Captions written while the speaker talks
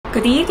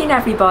Good evening,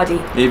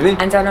 everybody. Evening.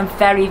 And on a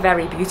very,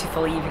 very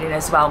beautiful evening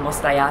as well,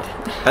 must I add.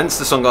 Hence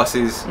the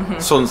sunglasses.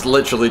 Sun's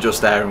literally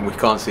just there and we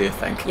can't see a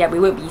thing. Yeah, we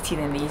won't be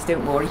eating in these,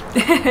 don't worry.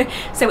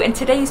 So in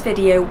today's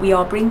video, we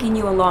are bringing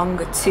you along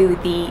to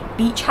the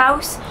Beach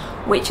House,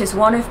 which is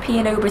one of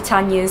P&O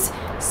Britannia's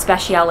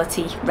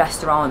speciality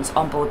restaurants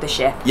on board the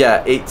ship.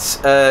 Yeah, it's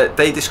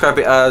they describe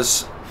it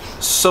as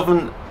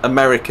Southern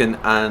American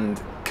and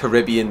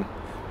Caribbean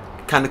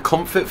kind of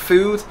comfort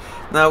food.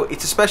 Now,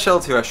 it's a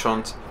specialty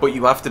restaurant, but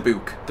you have to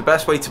book. The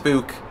best way to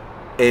book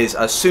is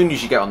as soon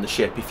as you get on the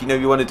ship. If you know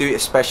you want to do it,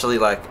 especially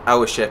like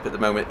our ship at the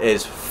moment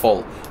is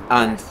full.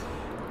 And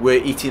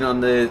we're eating on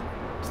the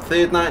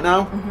third night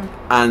now,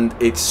 and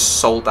it's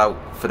sold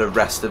out for the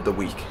rest of the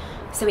week.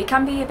 So it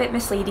can be a bit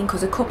misleading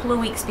because a couple of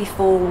weeks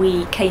before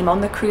we came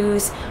on the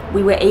cruise,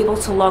 we were able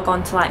to log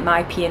on to like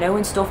my P&O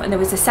and stuff, and there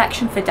was a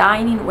section for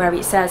dining where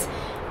it says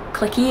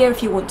click here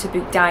if you want to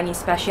book dining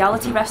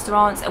speciality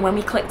restaurants, and when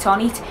we clicked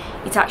on it,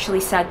 it actually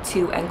said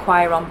to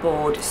inquire on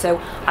board. So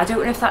I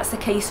don't know if that's the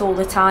case all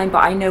the time,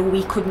 but I know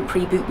we couldn't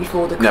pre-book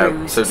before the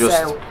cruise. So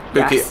just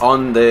book it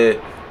on the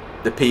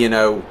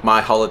P&O My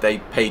Holiday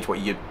page where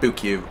you book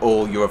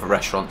all your other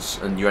restaurants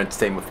and your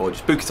entertainment for.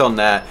 Just book it on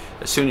there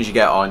as soon as you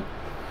get on,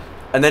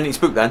 and then it's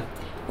booked then.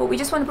 But we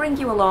just want to bring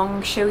you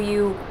along, show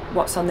you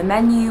what's on the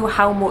menu,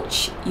 how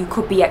much you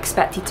could be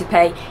expected to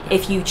pay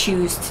if you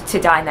choose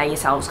to dine there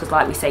yourselves, because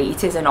like we say,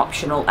 it is an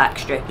optional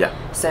extra. Yeah.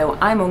 So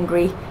I'm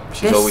hungry.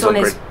 She's always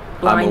hungry.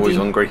 I'm always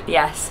hungry.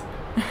 Yes.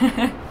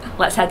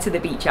 Let's head to the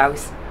Beach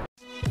House.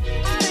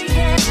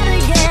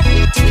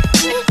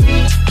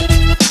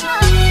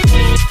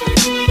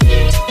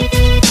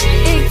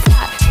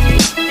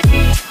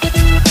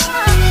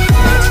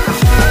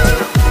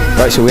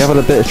 Right, so we have had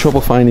a bit of trouble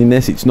finding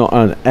this. It's not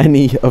on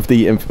any of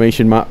the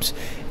information maps.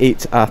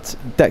 It's at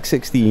deck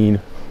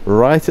 16,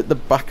 right at the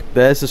back.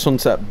 There's the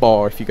Sunset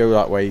Bar if you go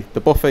that way.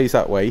 The buffet's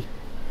that way.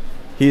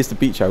 Here's the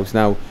Beach House.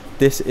 Now,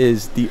 this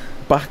is the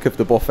back of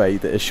the buffet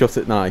that is shut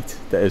at night.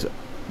 That is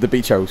the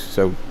Beach House,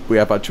 so we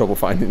have had trouble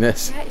finding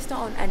this. Yeah, it's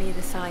not on any of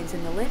the signs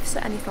in the lifts or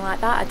anything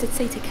like that. I did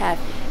say to Kev,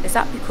 is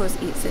that because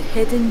it's a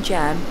hidden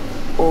gem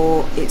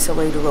or it's a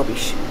load of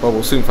rubbish? Well,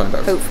 we'll soon find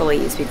out. Hopefully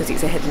it's because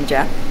it's a hidden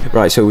gem.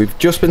 Right, so we've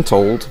just been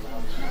told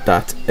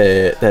that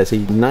there's a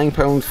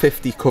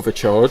 £9.50 cover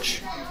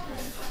charge,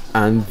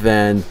 and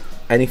then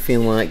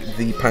anything like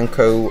the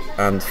panko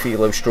and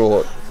phyllo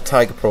straw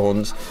tiger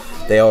prawns,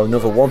 they are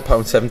another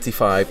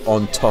 £1.75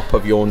 on top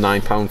of your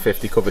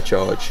 £9.50 cover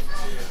charge.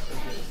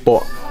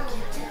 But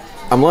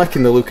I'm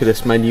liking the look of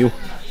this menu.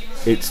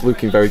 It's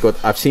looking very good.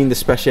 I've seen the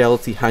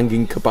specialty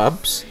hanging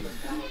kebabs.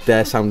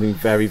 They're sounding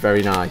very,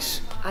 very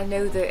nice. I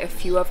know that a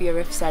few of you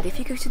have said if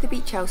you go to the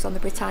Beach House on the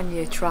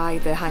Britannia, try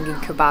the hanging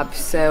kebabs.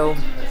 So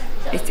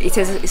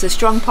it's a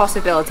strong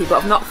possibility,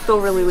 but I've not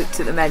thoroughly looked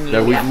at the menu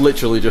No, yet. we've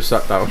literally just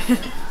sat down.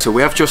 So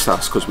we have just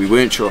asked because we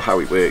weren't sure how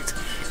it worked.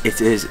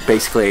 It is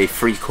basically a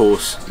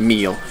 3-course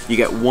meal. You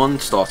get one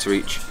starter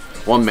each,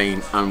 one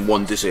main and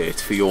one dessert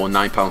for your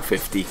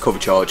 £9.50 cover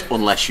charge,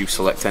 unless you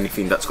select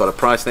anything that's got a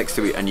price next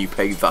to it and you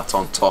pay that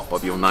on top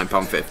of your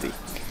 £9.50.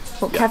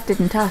 But Kev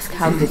didn't ask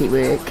how did it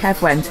work.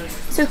 Kev went,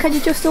 so can you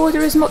just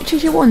order as much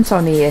as you want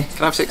on here?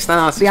 Can I have 6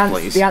 stars,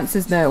 please? The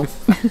answer's no.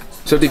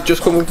 So they've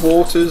just come with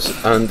waters,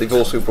 and they've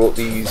also brought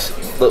these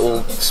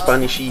little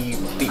Spanishy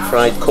deep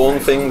fried corn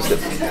things that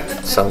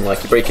sound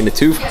like you're breaking a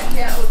tooth.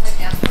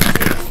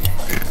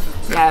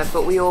 Yeah,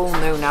 but we all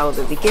know now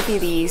that they give you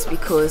these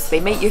because they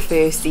make you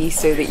thirsty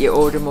so that you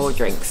order more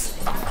drinks.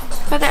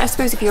 But then I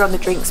suppose if you're on the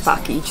drinks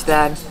package,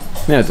 then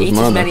yeah, it doesn't eat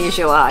matter. as many as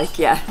you like,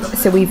 yeah.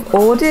 So we've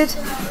ordered.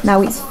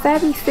 Now it's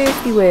very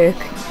thirsty work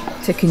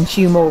to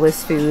consume all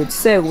this food.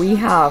 So we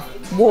have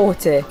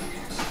water,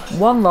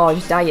 1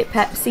 large Diet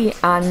Pepsi,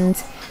 and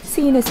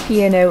seeing as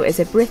P&O is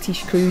a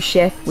British cruise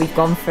ship, we've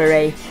gone for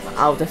a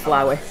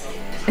elderflower.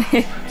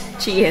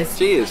 Cheers.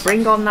 Cheers.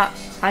 Bring on that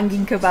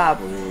hanging kebab.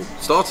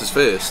 Starters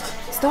first.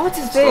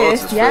 Starters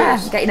first, yeah.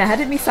 I'm getting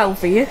ahead of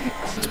myself here.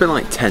 It's been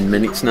like 10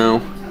 minutes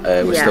now.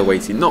 We're still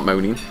waiting, not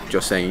moaning,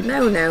 just saying.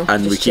 No,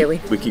 and just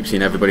chilly. we keep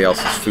seeing everybody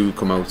else's food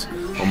come out.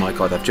 Oh my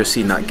god, I've just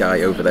seen that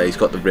guy over there. He's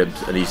got the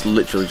ribs and he's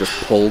literally just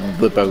pulled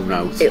the bone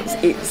out.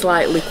 It's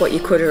like, look what you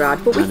could have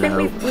had. But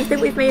we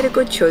think we've made a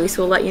good choice.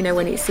 We'll let you know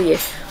when it's here.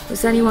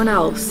 Was anyone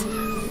else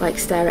like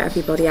stare at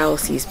everybody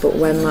else's, but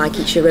when like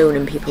it's your own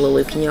and people are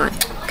looking, you're like,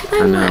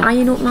 can I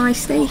iron up my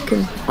steak?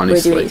 And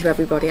honestly, we're doing it to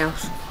everybody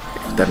else.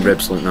 Them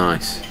ribs look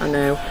nice. I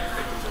know.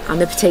 And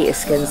the potato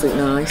skins look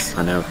nice.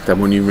 I know.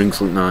 Them onion rings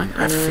look nice.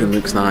 Everything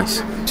looks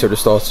nice. So the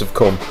starters have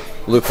come.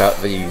 Look at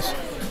these.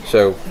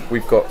 So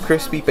we've got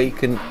crispy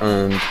bacon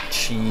and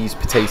cheese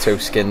potato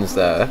skins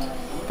there.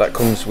 That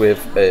comes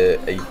with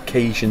a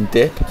Cajun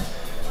dip.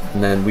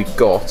 And then we've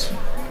got,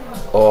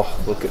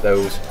 oh, look at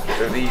those.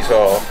 So these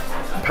are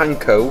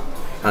panko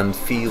and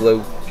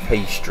phyllo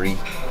pastry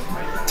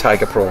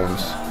tiger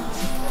prawns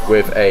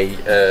with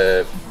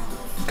a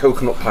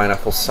coconut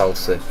pineapple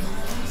salsa.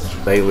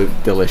 They look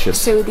delicious.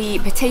 So the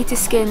potato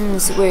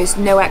skins was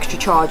no extra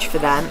charge for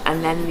them,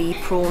 and then the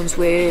prawns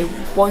were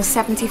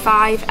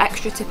 £1.75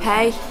 extra to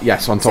pay.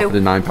 Yes, on top of the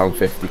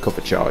 £9.50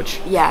 cover charge.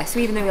 Yeah, so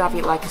even though we have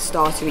it like a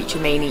starter each, a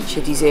main each,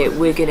 a dessert,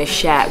 we're just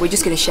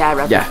gonna share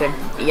everything.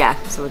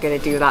 Yeah, so we're gonna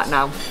do that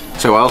now.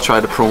 So I'll try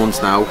the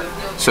prawns now.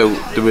 So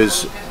there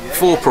was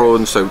 4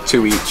 prawns, so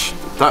 2 each.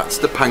 That's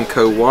the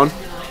panko one.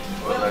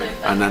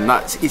 And then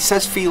it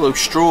says phyllo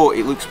straw.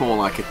 It looks more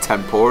like a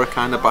tempura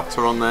kind of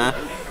batter on there.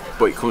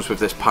 But it comes with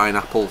this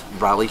pineapple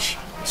relish.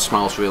 It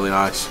smells really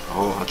nice.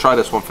 Oh, I'll try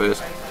this one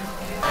first.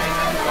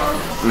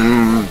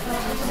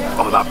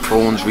 Oh, that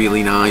prawn's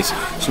really nice.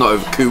 It's not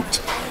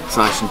overcooked. It's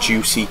nice and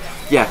juicy.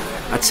 Yeah,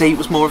 I'd say it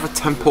was more of a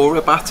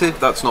tempura batter.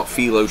 That's not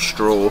phyllo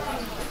straw,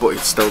 but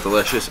it's still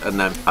delicious. And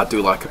then I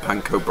do like a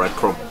panko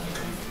breadcrumb.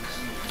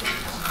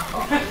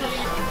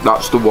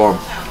 That's the one.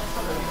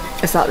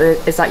 Is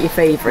that your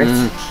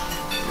favourite?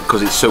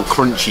 Because it's so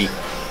crunchy.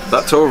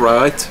 That's all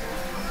right.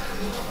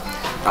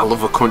 I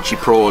love a crunchy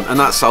prawn, and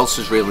that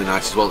salsa's really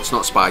nice as well. It's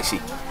not spicy.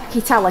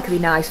 You tell like the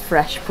nice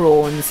fresh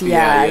prawns,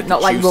 yeah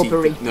not like juicy,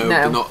 rubbery. No,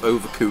 they're not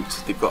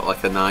overcooked. They've got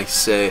like a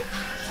nice,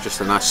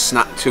 just a nice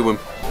snack to them.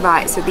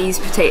 Right, so these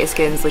potato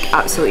skins look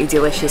absolutely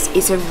delicious.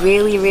 It's a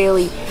really,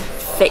 really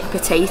thick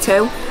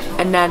potato,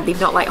 and then they've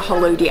not like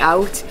hollowed it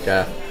out.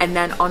 Yeah. And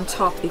then on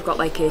top they've got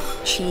like a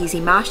cheesy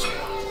mash.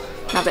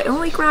 Now the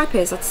only gripe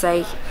is, I'd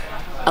say,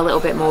 a little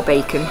bit more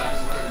bacon,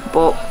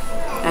 but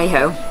hey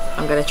ho,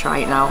 I'm gonna try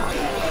it now.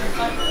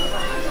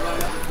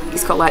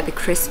 It's got like the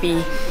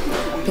crispy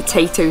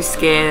potato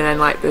skin, and then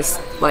like this,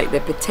 like the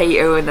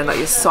potato, and then like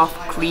this soft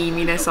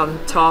creaminess on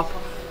top.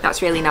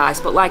 That's really nice.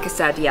 But like I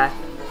said, yeah,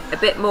 a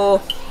bit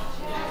more.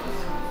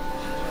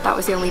 That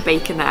was the only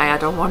bacon that I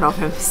had on one of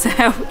them, so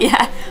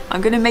yeah,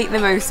 I'm gonna make the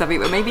most of it.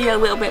 But maybe a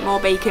little bit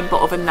more bacon,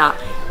 but other than that,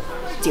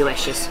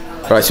 delicious.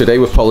 Right, so they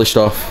were polished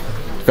off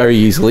very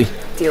easily.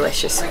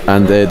 Delicious.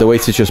 And the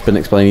waiter's just been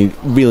explaining,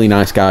 really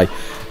nice guy,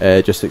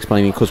 just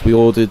explaining, because we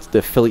ordered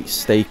the fillet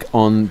steak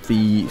on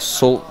the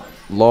salt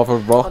lava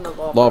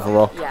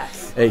rock.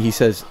 Yes. He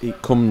says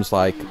it comes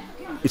like,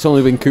 it's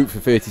only been cooked for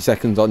 30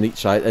 seconds on each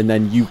side, and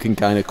then you can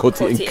kind of cut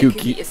it and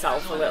cook it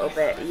yourself a little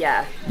bit.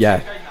 Yeah.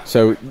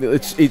 So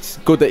it's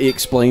good that he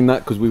explained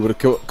that, because we would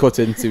have cut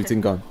into it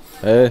and gone,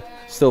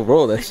 still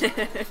raw this.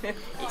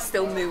 It's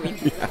still moving.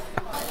 Yeah.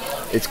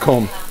 It's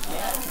come.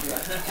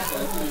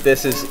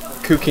 This is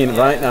cooking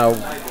right now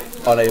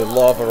on a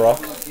lava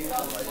rock.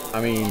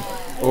 I mean,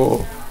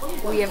 oh.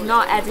 We have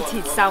not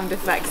edited sound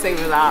effects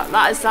over that.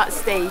 That is that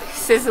steak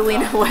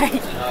sizzling away.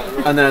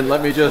 And then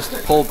let me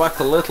just pull back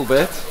a little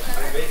bit.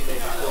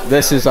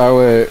 This is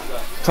our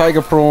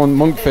tiger prawn,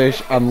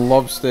 monkfish and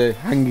lobster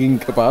hanging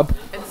kebab.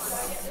 And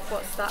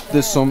what's that?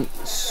 There's some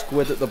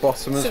squid at the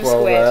bottom as some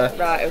well squid. there.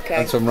 Right, okay.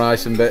 And some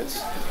rice and bits.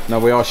 Now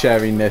we are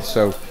sharing this,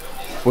 so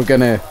we're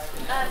gonna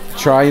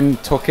try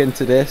and tuck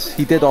into this.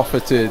 He did offer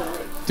to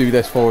do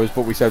this for us,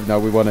 but we said no,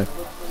 we want to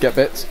get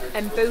bits.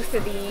 And both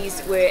of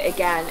these were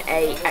again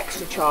a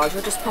extra charge.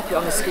 We'll just pop it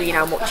on the screen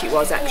how much it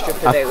was extra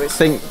for those. I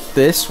think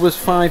this was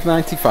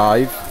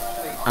 $5.95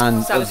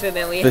 and sounds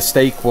familiar. The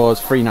steak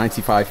was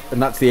 $3.95,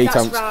 and that's the 8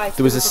 ounce. Right.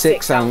 There was a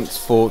 6 ounce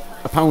for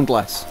 £1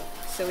 less.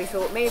 So we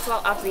thought may as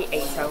well have the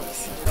 8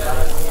 ounce.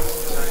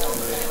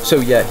 So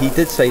yeah, he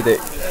did say that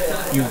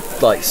you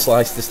like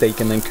slice the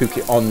steak and then cook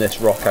it on this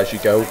rock as you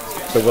go.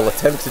 So we'll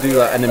attempt to do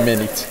that in a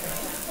minute.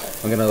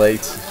 I'm gonna let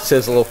it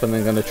sizzle up and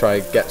then gonna try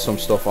and get some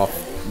stuff off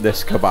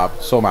this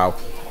kebab somehow.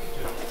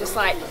 Just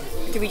like,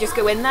 do we just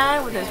go in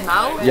there with his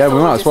mouth? Yeah, we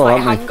might as well,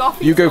 like, aren't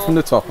we? You go from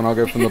the top and I'll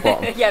go from the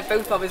bottom. Yeah,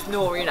 both of us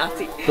gnawing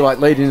at it. So like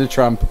Lady and the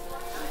Tramp.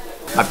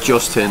 I've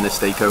just turned the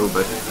steak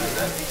over.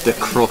 The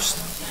crust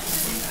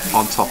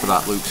on top of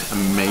that looks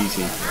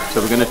amazing.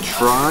 So we're gonna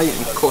try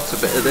and cut a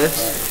bit of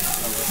this.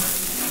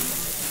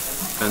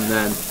 And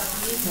then,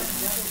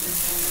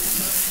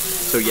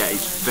 so yeah,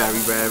 it's very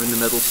rare in the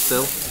middle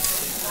still.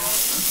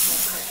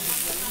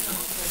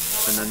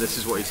 And then this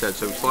is what he said,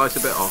 so slice a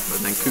bit off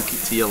and then cook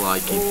it to your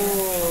liking.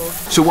 Ooh.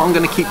 So what I'm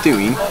going to keep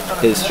doing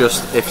is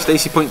just, if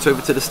Stacey points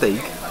over to the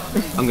steak,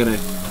 I'm going to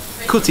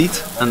cut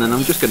it and then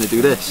I'm just going to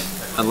do this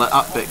and let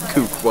that bit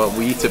cook while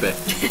we eat a bit.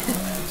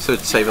 So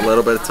to save a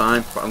little bit of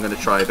time, but I'm going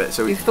to try a bit.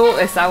 So you've thought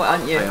this out,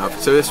 haven't you? I have.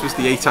 So this was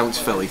the 8 ounce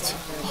fillet.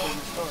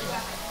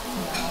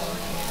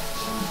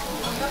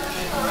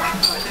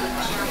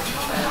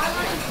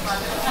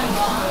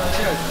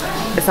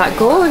 Is that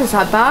good? Is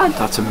that bad?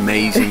 That's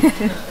amazing.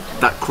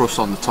 That crust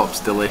on the top's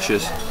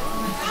delicious,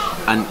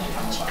 and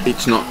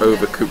it's not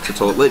overcooked at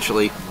all.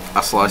 Literally,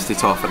 I sliced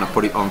it off and I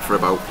put it on for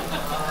about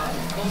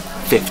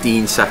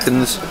 15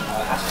 seconds,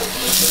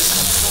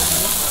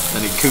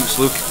 and it cooks.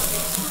 Look,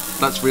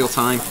 that's real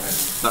time.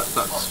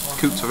 That's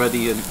cooked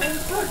already,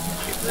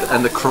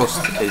 and the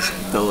crust is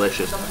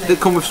delicious. They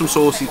come with some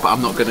sauces, but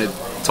I'm not going to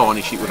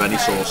tarnish it with any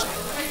sauce.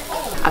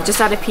 I've just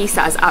had a piece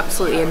that is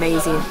absolutely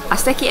amazing. I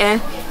stick it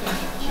in.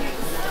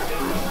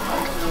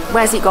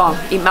 Where's it gone?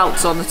 It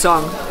melts on the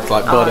tongue. It's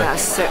like butter.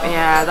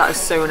 Yeah, that is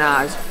so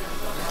nice.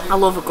 I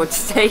love a good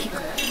steak.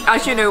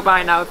 As you know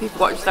by now, if you've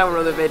watched our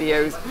other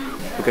videos.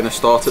 We're going to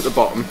start at the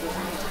bottom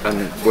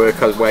and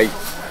work our way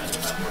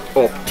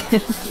up.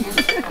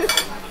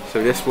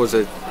 So this was a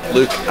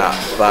look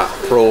at that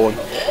prawn.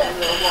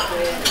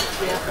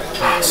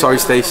 Sorry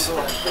Stace,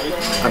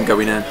 I'm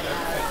going in.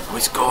 Oh,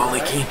 it's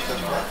garlicky.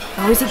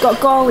 Oh, has it got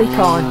garlic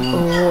on?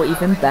 Oh,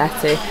 even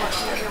better.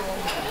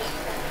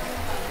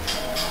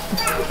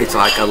 It's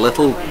like a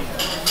little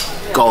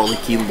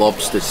garlicky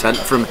lobster sent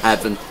from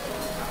heaven.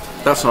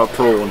 That's not a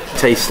prawn.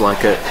 Tastes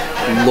like a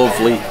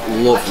lovely,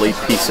 lovely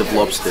piece of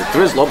lobster.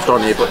 There is lobster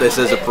on here, but this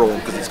is a prawn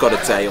because it's got a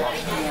tail.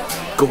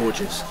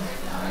 Gorgeous.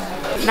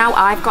 Now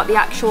I've got the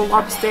actual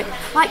lobster.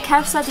 Like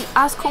Kev said, it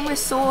has come with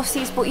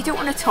sauces, but you don't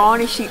want to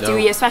tarnish it, do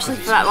you? Especially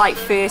for that like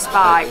first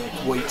bite.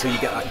 Wait till you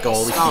get that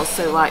garlic. It smells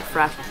so like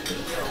fresh.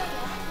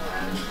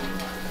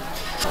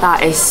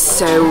 That is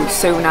so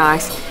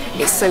nice.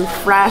 It's so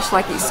fresh,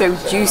 like it's so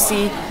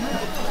juicy.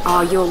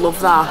 Oh, you'll love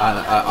that.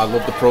 I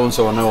love the prawn,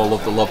 so I know I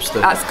love the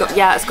lobster.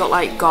 It's got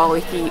like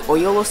garlicky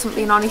oil or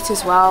something on it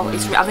as well.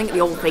 I think the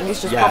whole thing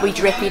is just probably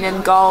dripping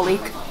in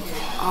garlic.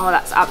 Oh,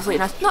 that's absolutely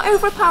nice. Not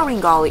overpowering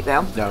garlic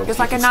though. No, there's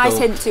like a nice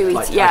hint to it.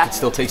 Like, yeah, I can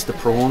still taste the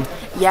prawn.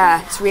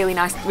 Yeah, it's really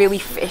nice, really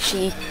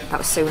fishy. That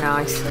was so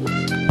nice.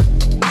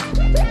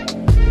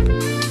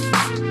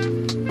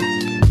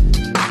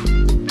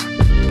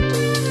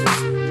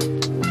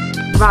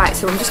 Right,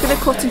 so I'm just going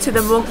to cut into the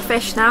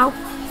monkfish now.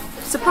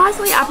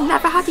 Surprisingly, I've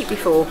never had it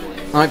before.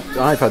 I've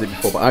had it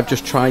before, but I've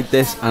just tried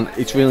this and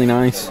it's really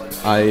nice.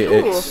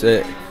 It's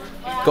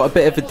got a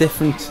bit of a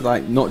different,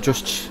 like not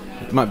just,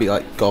 it might be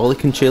like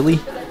garlic and chilli.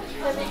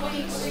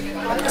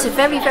 It's a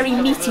very, very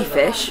meaty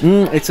fish.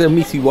 It's a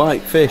meaty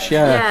white fish,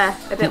 yeah. Yeah,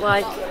 a bit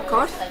like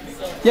cod.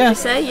 Yeah. You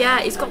say, yeah,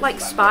 it's got like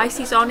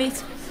spices on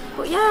it.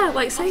 But yeah,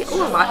 like say,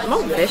 oh, I like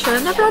monkfish and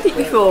I've never had it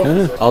before.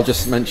 Yeah. I'll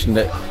just mention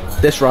that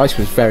this rice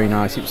was very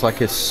nice. It was like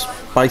a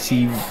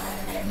spicy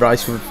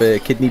rice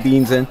with kidney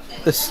beans in.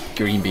 There's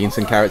green beans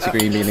and carrots, a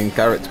green bean and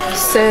carrots.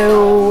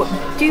 So,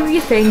 do you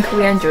think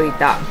we enjoyed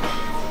that?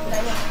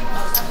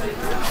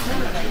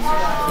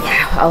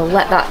 Yeah, I'll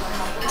let that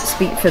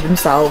speak for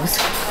themselves.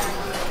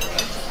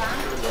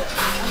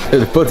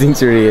 The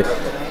puddings are here.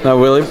 Now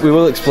we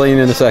will explain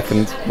in a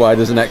second why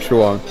there's an extra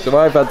one. So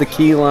I've had the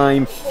key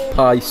lime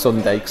pie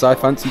sundae because I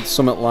fancied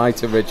something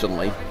light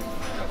originally.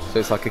 So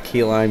it's like a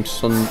key lime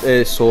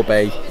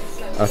sorbet.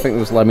 I think there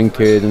was lemon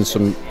curd and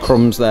some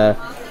crumbs there.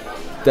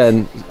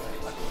 Then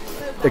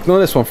ignore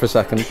this one for a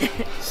second.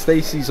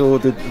 Stacey's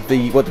ordered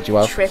the, what did you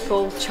have?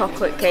 Triple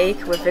chocolate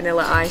cake with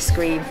vanilla ice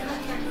cream.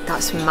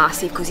 That's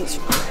massive because it's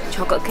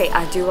chocolate cake.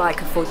 I do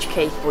like a fudge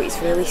cake, but it's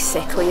really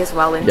sickly as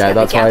well. Yeah,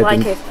 that's why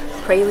like a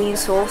praline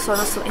sauce on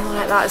or something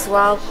like that as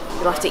well.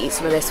 You'll have to eat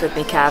some of this with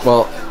me, Kev.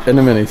 Well, in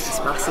a minute. It's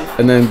massive.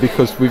 And then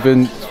because we've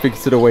been speaking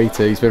to the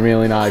waiter, he's been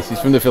really nice. He's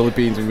from the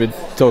Philippines. We've been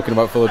talking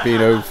about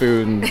Filipino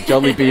food and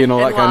Jollibee and all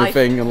that kind of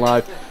thing and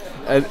life.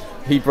 And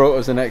he brought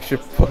us an extra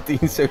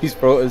pudding, so he's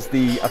brought us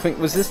the, I think,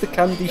 was this the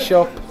candy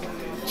shop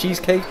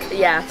cheesecake?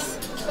 Yes.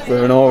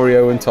 With an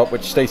Oreo on top,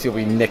 which Stacey will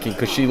be nicking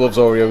because she loves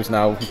Oreos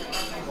now.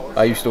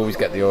 I used to always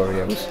get the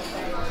Oreos.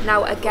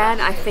 Now again,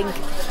 I think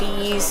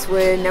these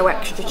were no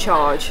extra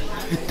charge.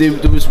 There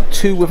was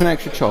two with an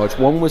extra charge.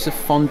 One was a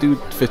fondue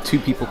for two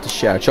people to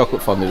share,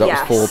 chocolate fondue, that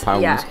was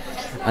 £4. Yeah.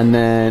 And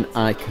then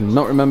I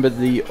cannot remember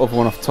the other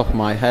one off the top of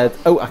my head.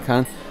 Oh, I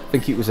can. I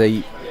think it was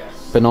a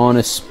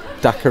banana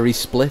daiquiri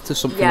split or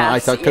something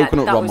like that.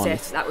 Coconut rum on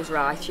it. That was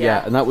right, yeah.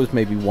 Yeah, and that was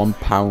maybe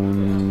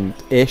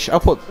 £1-ish. I'll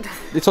put,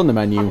 it's on the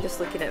menu. I'm just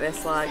looking at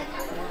this like,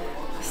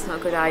 it's not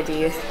a good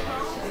idea.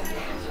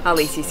 I'll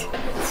eat it.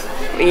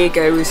 Here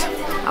goes.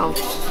 I'll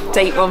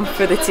take one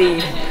for the team.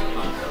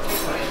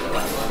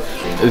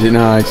 Is it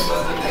nice?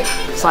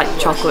 It's like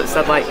chocolates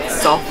that like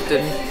soft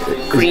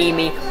and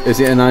creamy. Is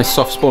it a nice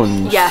soft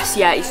sponge? Yes,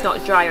 yeah, it's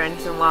not dry or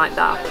anything like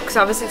that. Because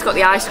obviously it's got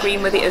the ice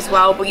cream with it as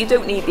well, but you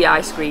don't need the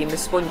ice cream, the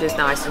sponge is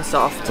nice and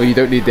soft. Well, you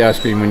don't need the ice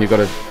cream when you've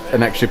got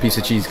an extra piece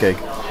of cheesecake.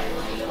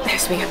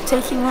 There's me, I'm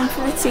taking one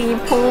for the team,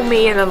 pull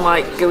me and I'm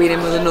like going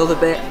in with another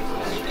bit.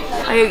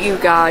 I hope you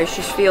guys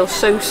just feel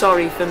so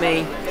sorry for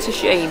me. It's a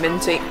shame,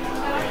 isn't it?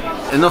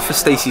 Enough for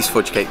Stacey's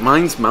fudge cake.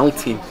 Mine's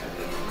melting.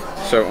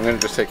 So I'm going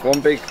to just take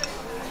one big.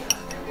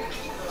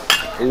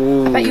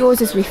 Ooh. I bet yours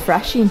is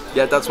refreshing.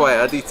 Yeah, that's why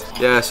I had it.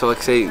 Yeah, so like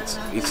I say,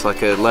 it's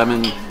like a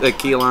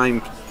key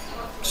lime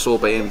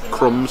sorbet and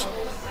crumbs.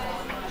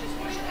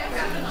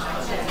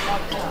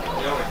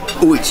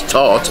 Oh, it's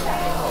tart.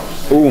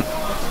 Oh,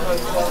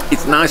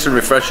 it's nice and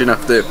refreshing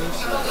after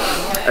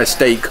a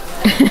steak.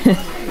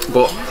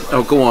 But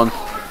oh, go on.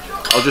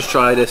 I'll just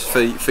try this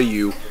for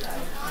you.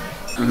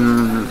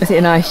 Is it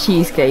a nice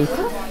cheesecake?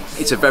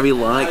 It's a very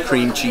light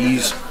cream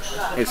cheese.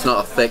 It's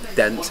not a thick,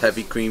 dense,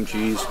 heavy cream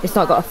cheese. It's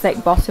not got a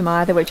thick bottom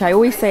either, which I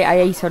always say I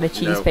ate on a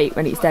cheesecake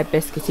when it's dead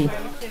biscuity.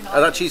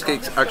 That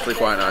cheesecake's actually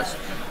quite nice.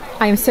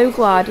 I am so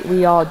glad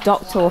we are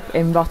docked up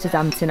in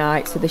Rotterdam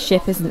tonight, so the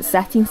ship isn't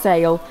setting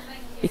sail,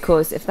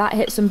 because if that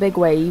hit some big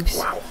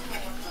waves,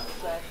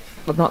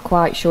 I'm not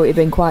quite sure it'd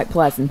been quite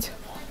pleasant.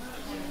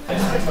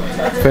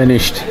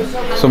 Finished.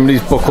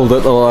 Somebody's buckled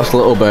at the last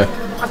little bit.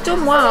 I've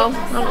done well,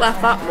 not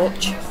left that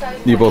much.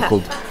 You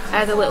buckled. I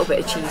had a little bit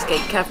of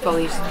cheesecake. Kev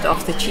probably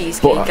off the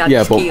cheesecake But, and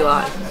yeah, but key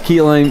lime.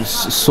 key lime's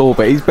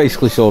sorbet. It's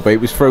basically sorbet.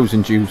 It was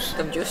frozen juice.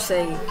 I'm just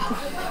saying.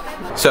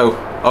 So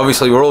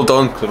obviously we're all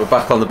done because we're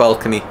back on the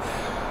balcony.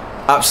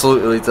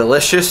 Absolutely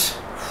delicious.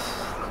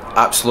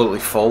 Absolutely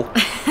full.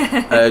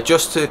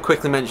 Just to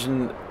quickly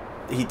mention,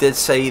 he did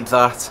say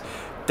that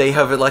they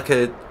have like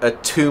a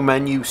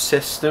 2-menu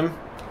system.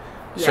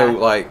 Yeah. So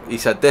like he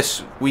said,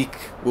 this week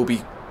will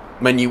be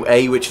menu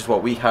A, which is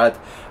what we had,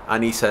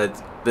 and he said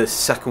the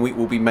second week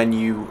will be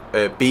menu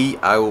B.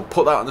 I will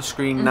put that on the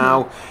screen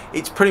now.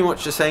 It's pretty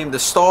much the same. The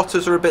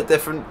starters are a bit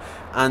different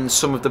and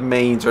some of the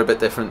mains are a bit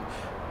different.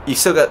 You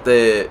still get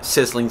the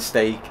sizzling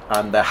steak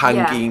and the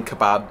hanging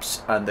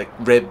kebabs and the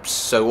ribs,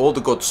 so all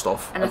the good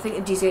stuff. And I think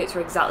the desserts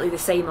were exactly the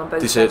same on both.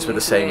 Desserts were the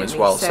menus, same weren't as they?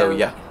 well, so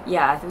yeah.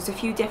 Yeah, there was a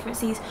few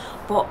differences,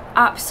 but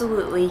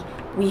absolutely,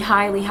 we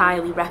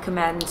highly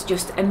recommend.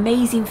 Just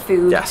amazing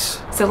food. Yes.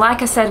 So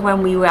like I said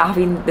when we were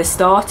having the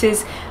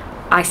starters,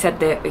 I said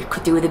that it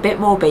could do with a bit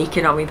more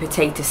bacon on my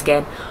potato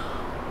skin.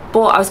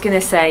 But I was going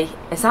to say,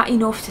 is that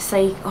enough to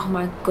say, oh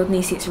my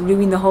goodness, it's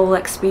ruined the whole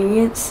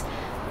experience?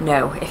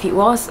 No, if it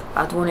was,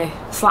 I'd want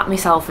to slap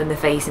myself in the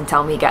face and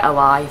tell me get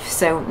alive.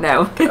 So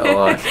no. Get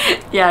alive.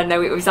 Yeah,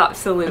 no, it was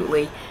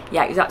absolutely,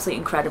 yeah, it was absolutely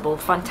incredible.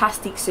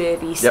 Fantastic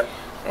service. Yep.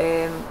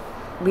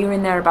 We were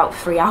in there about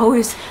 3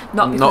 hours.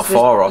 Not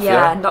far off,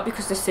 yeah. Not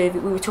because the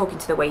service. We were talking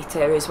to the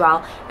waiter as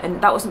well, and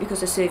that wasn't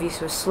because the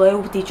service was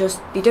slow. They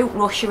don't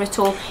rush you at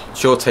all.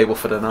 It's your table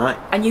for the night.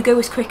 And you go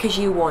as quick as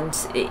you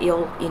want.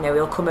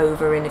 He'll come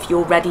over, and if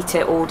you're ready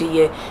to order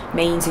your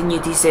mains and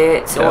your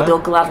desserts, or they'll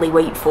gladly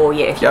wait for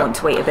you if you want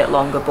to wait a bit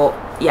longer. But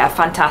yeah,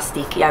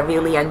 fantastic. Yeah, I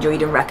really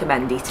enjoyed and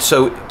recommend it.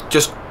 So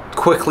just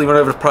quickly run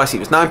over the price. It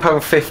was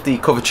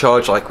 £9.50 cover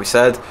charge, like we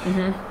said.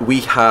 We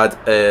had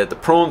the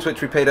prawns,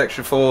 which we paid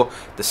extra for,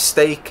 the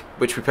steak,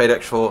 which we paid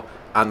extra for,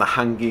 and the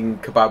hanging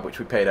kebab, which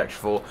we paid extra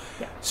for.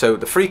 So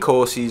the 3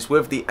 courses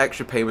with the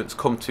extra payments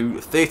come to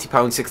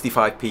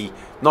 £30.65p,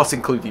 not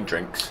including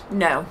drinks.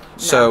 No.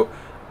 So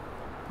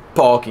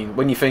bargain.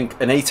 When you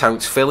think an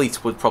 8-ounce fillet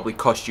would probably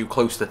cost you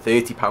close to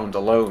 £30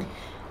 alone.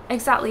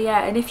 Exactly,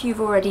 yeah. And if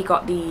you've already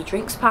got the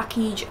drinks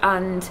package,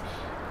 and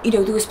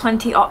there was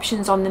plenty of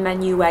options on the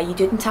menu where you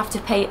didn't have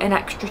to pay an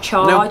extra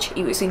charge. No.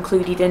 It was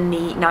included in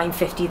the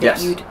 £9.50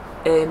 that you'd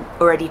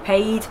already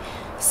paid.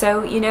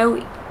 So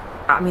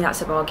I mean, that's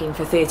a bargain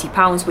for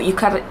 £30, but you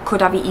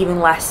could have it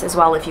even less as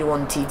well if you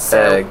wanted.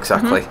 So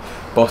exactly.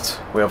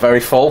 But we are very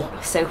full.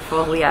 So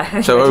full, yeah.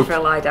 So ready for a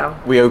lie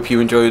down. We hope you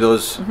enjoyed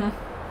us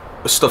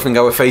stuffing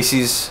our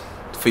faces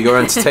for your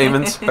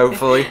entertainment.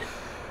 Hopefully,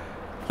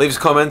 leave us a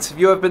comment. Have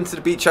you ever been to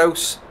the beach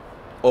house?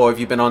 Or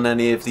have you been on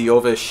any of the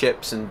other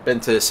ships and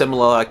been to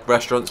similar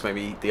restaurants,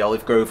 maybe the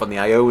Olive Grove on the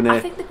Iona? I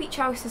think the beach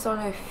house is on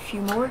a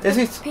few more of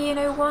the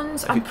P&O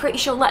ones. I'm pretty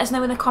sure. Let us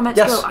know in the comments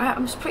below.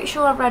 I'm pretty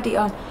sure I've read it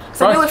on.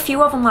 Because I know a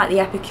few of them, like the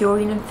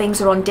Epicurean and things,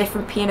 are on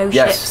different P&O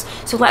ships.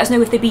 So let us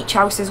know if the beach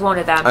house is one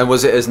of them. And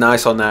was it as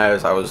nice on there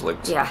as I was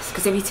looked? Yes,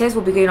 because if it is,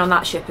 we'll be going on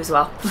that ship as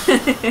well.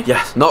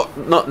 Yes,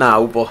 not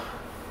now, but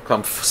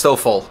I'm still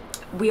full.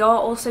 We are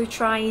also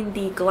trying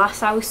the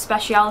Glasshouse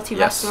specialty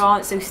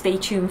restaurant, so stay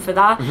tuned for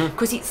that,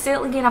 because it's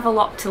certainly going to have a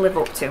lot to live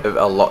up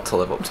to. A lot to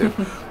live up to.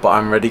 But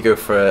I'm ready to go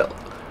for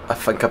I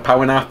think a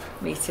power nap.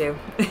 Me too.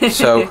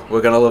 So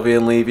we're going to love you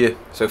and leave you.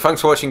 So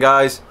thanks for watching,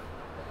 guys.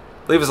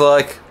 Leave us a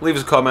like, leave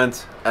us a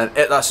comment, and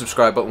hit that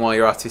subscribe button while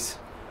you're at it.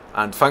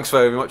 And thanks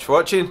very much for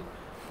watching.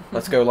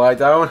 Let's go lie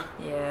down.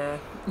 Yeah.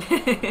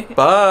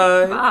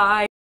 Bye.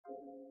 Bye.